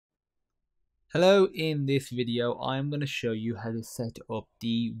Hello, in this video I'm going to show you how to set up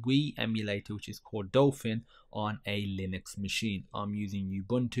the Wii emulator, which is called Dolphin, on a Linux machine. I'm using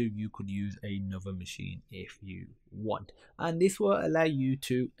Ubuntu. You could use another machine if you want, and this will allow you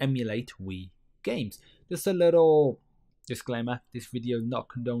to emulate Wii games. Just a little disclaimer, this video is not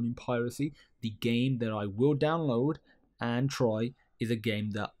condoning piracy. The game that I will download and try is a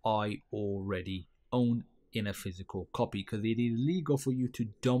game that I already own in a physical copy, because it is legal for you to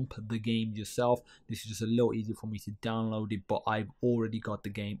dump the game yourself. This is just a little easier for me to download it, but I've already got the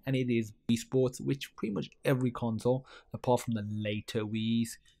game, and it is Wii Sports, which pretty much every console apart from the later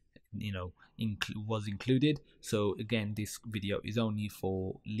Wii's was included. So again, this video is only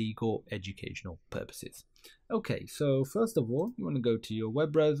for legal educational purposes. Okay, so first of all, you want to go to your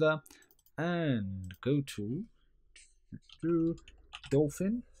web browser and go to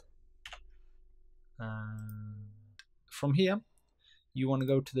Dolphin. And from here you want to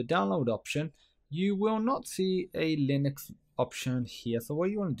go to the download option. You will not see a Linux option here, so what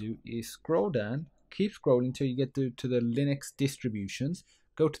you want to do is scroll down, keep scrolling until you get to the Linux distributions.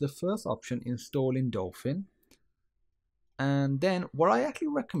 Go to the first option, installing Dolphin, and then what I actually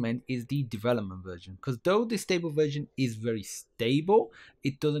recommend is the development version, because though the stable version is very stable,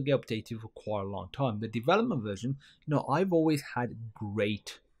 it doesn't get updated for quite a long time. The development version, I've always had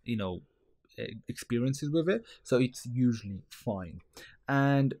great experiences with it, so it's usually fine.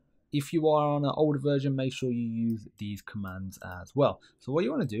 And if you are on an older version, make sure you use these commands as well. So what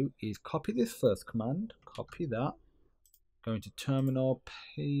you want to do is copy this first command, copy that, go into terminal,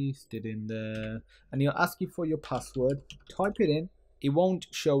 paste it in there, and it'll ask you for your password. Type it in. It won't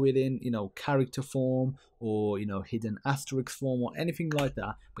show it in character form or hidden asterisk form or anything like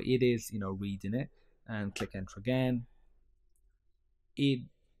that, but it is reading it. And click enter again.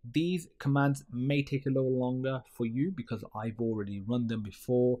 These commands may take a little longer for you because I've already run them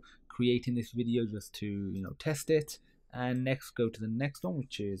before creating this video, just to test it. And next, go to the next one,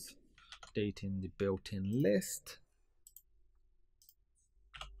 which is updating the built-in list.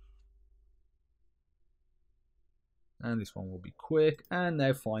 And this one will be quick. And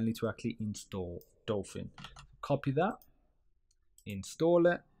now finally, to actually install Dolphin, copy that, install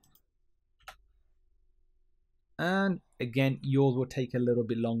it. And again, yours will take a little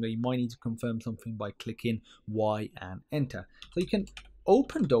bit longer. You might need to confirm something by clicking Y and enter. So you can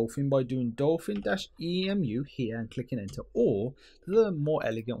open Dolphin by doing Dolphin-EMU here and clicking enter, or there's a more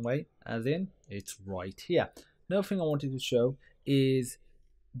elegant way, as in it's right here. Another thing I wanted to show is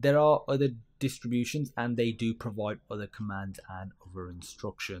there are other distributions and they do provide other commands and other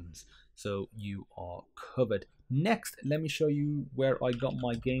instructions, so you are covered. Next, let me show you where I got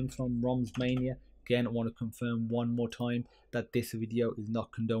my game from, ROMs Mania. Again, I want to confirm one more time that this video is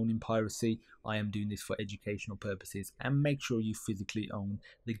not condoning piracy. I am doing this for educational purposes, and make sure you physically own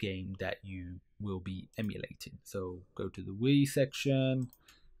the game that you will be emulating. So go to the Wii section,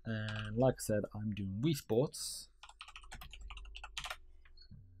 and like I said, I'm doing Wii Sports.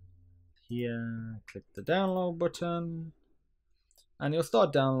 Here, click the download button, and you'll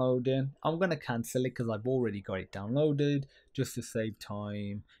start downloading. I'm going to cancel it because I've already got it downloaded, just to save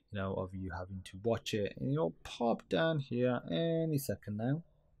time, of you having to watch it. And you'll pop down here any second now.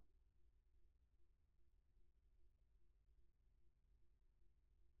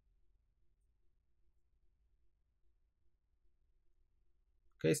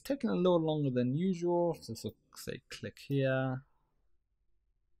 Okay, it's taking a little longer than usual, so say click here.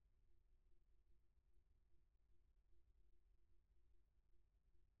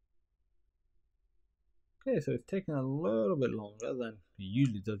 Okay, so it's taking a little bit longer than it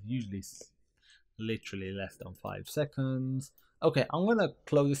usually does. Usually literally less than 5 seconds. Okay, I'm gonna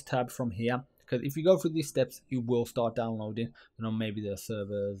close this tab from here, because if you go through these steps, it will start downloading. Maybe the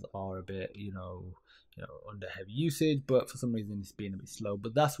servers are a bit under heavy usage, but for some reason it's being a bit slow.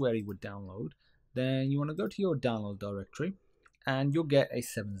 But that's where it would download. Then you want to go to your download directory, and you'll get a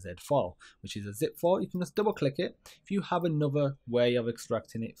 7Z file, which is a zip file. You can just double click it. If you have another way of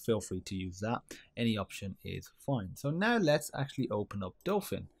extracting it, feel free to use that. Any option is fine. So now let's actually open up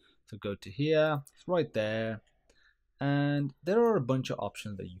Dolphin. So go to here, it's right there, and there are a bunch of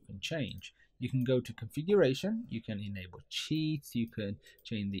options that you can change. You can go to configuration, you can enable cheats, you can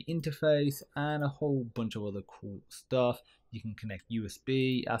change the interface, and a whole bunch of other cool stuff. You can connect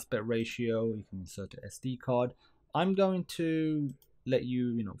USB, aspect ratio, you can insert an SD card. I'm going to let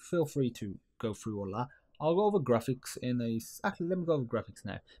you, feel free to go through all that. I'll go over graphics actually, let me go over graphics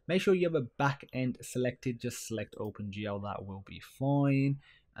now. Make sure you have a back end selected, just select OpenGL, that will be fine.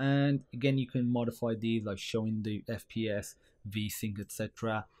 And again, you can modify these, like showing the FPS, VSync,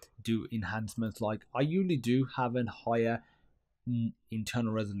 etc. Do enhancements, like I usually do have a higher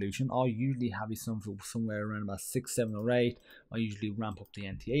internal resolution. I usually have it somewhere around about 6, 7 or 8. I usually ramp up the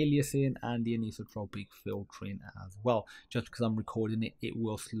anti-aliasing and the anisotropic filtering as well. Just because I'm recording it, it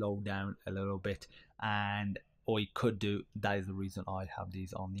will slow down a little bit, and or it could do. That is the reason I have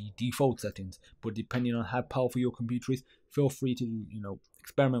these on the default settings. But depending on how powerful your computer is, feel free to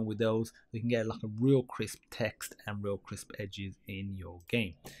experiment with those. You can get like a real crisp text and real crisp edges in your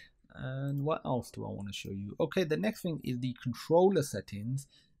game. And what else do I want to show you? Okay, the next thing is the controller settings,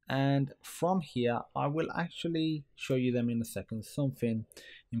 and from here I will actually show you them in a second. Something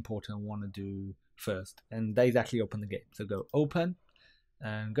important I want to do first, and that is actually open the game. So go open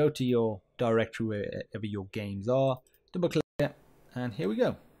and go to your directory wherever your games are, double click it, and here we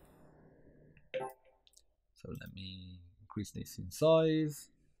go. So let me increase this in size.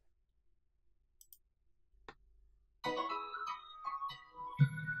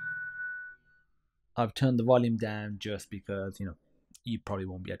 I've turned the volume down just because you probably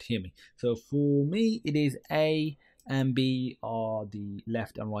won't be able to hear me. So for me, it is A and B are the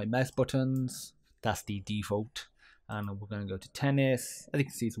left and right mouse buttons. That's the default. And we're going to go to tennis. As you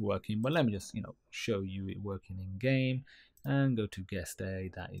can see, it's working, but let me just show you it working in game. And go to guest A.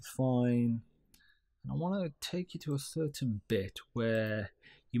 That is fine. And I want to take you to a certain bit where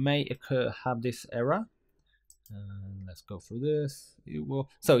you may have this error. Let's go through this.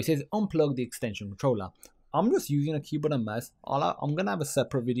 So it says unplug the extension controller. I'm just using a keyboard and mouse. I'm gonna have a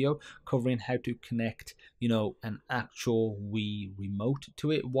separate video covering how to connect an actual Wii Remote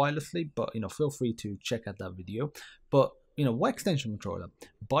to it wirelessly, but feel free to check out that video. But what extension controller?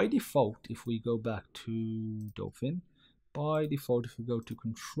 By default, if we go back to Dolphin, by default, if we go to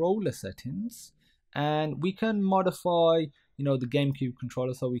controller settings, and we can modify the GameCube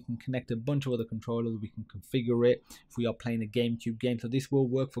controller, so we can connect a bunch of other controllers. We can configure it if we are playing a GameCube game, so this will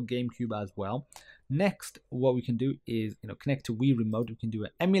work for GameCube as well. Next, what we can do is connect to Wii Remote. We can do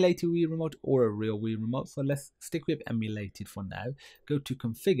an emulated Wii Remote or a real Wii Remote, so let's stick with emulated for now. Go to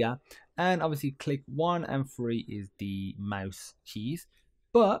configure, and obviously click 1 and 3 is the mouse keys,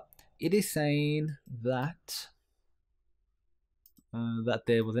 but it is saying that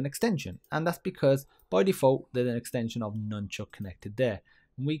there was an extension, and that's because by default there's an extension of nunchuck connected there.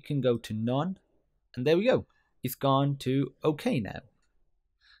 And we can go to none, and there we go, it's gone to OK now.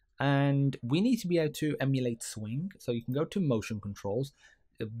 And we need to be able to emulate swing, so you can go to motion controls.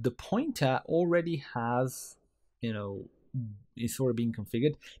 The pointer already has it's sort of being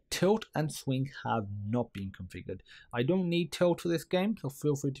configured. Tilt and swing have not been configured. I don't need tilt for this game, so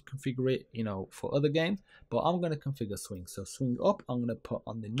feel free to configure it for other games, but I'm going to configure swing. So swing up, I'm going to put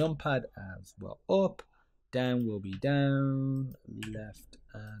on the numpad as well. Up, down will be down, left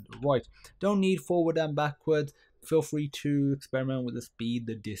and right. Don't need forward and backwards. Feel free to experiment with the speed,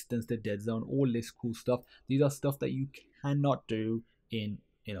 the distance, the dead zone, all this cool stuff. These are stuff that you cannot do in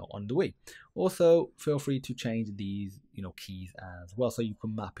on the Wii. Also, feel free to change these keys as well, so you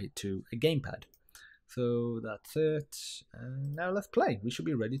can map it to a gamepad. So that's it, and now let's play. We should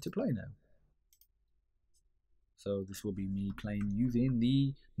be ready to play now. So this will be me playing using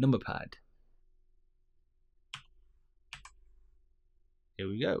the number pad. Here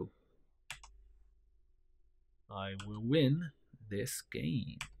we go. I will win this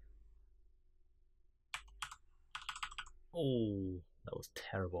game. Oh, that was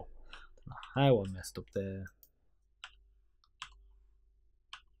terrible. I don't know how I messed up there.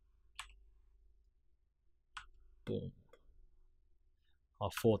 Boom. I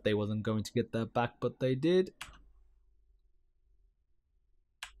thought they wasn't going to get that back, but they did.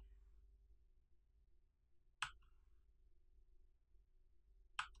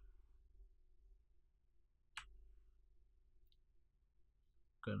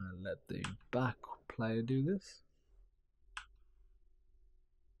 Gonna let the back player do this.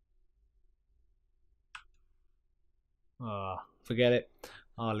 Forget it.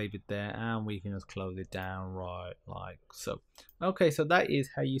 I'll leave it there, and we can just close it down right like so. Okay, so that is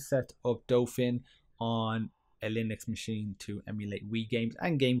how you set up Dolphin on a Linux machine to emulate Wii games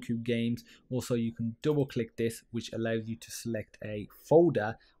and GameCube games. Also, you can double click this, which allows you to select a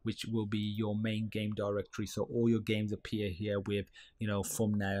folder which will be your main game directory, so all your games appear here with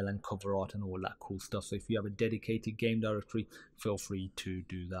thumbnail and cover art and all that cool stuff. So if you have a dedicated game directory, feel free to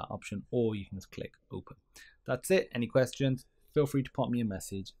do that option, or you can just click open. That's it. Any questions, feel free to pop me a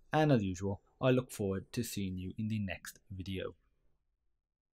message, and as usual, I look forward to seeing you in the next video.